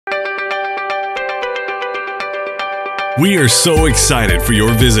We are so excited for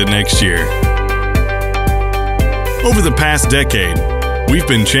your visit next year. Over the past decade, we've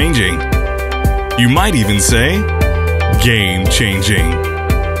been changing. You might even say, game-changing.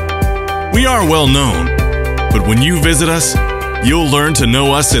 We are well known, but when you visit us, you'll learn to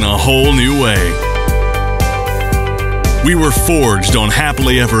know us in a whole new way. We were forged on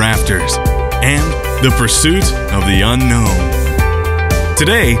happily ever afters and the pursuit of the unknown.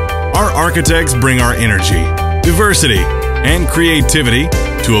 Today, our architects bring our energy, diversity, and creativity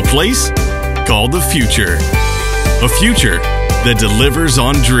to a place called the future. A future that delivers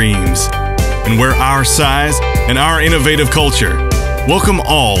on dreams, and where our size and our innovative culture welcome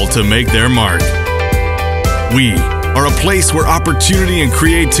all to make their mark. We are a place where opportunity and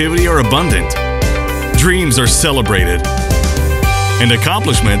creativity are abundant, dreams are celebrated, and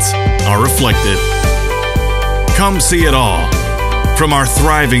accomplishments are reflected. Come see it all, from our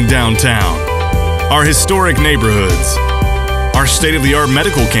thriving downtown, our historic neighborhoods, our state-of-the-art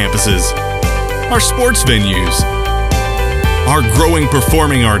medical campuses, our sports venues, our growing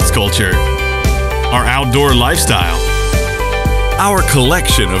performing arts culture, our outdoor lifestyle, our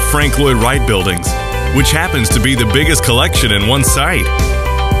collection of Frank Lloyd Wright buildings, which happens to be the biggest collection in one site,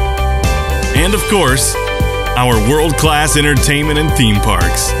 and of course, our world-class entertainment and theme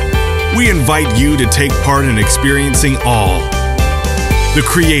parks. We invite you to take part in experiencing all: the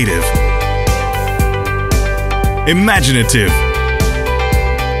creative, imaginative,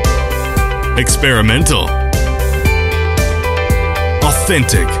 experimental,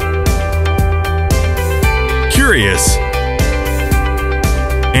 authentic, curious,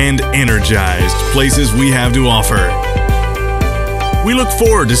 and energized places we have to offer. We look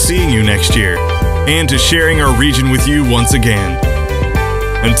forward to seeing you next year and to sharing our region with you once again.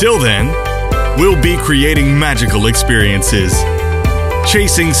 Until then, we'll be creating magical experiences,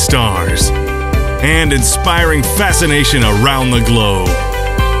 chasing stars, and inspiring fascination around the globe.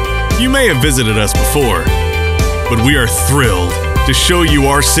 You may have visited us before, but we are thrilled to show you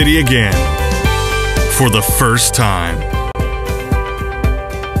our city again for the first time.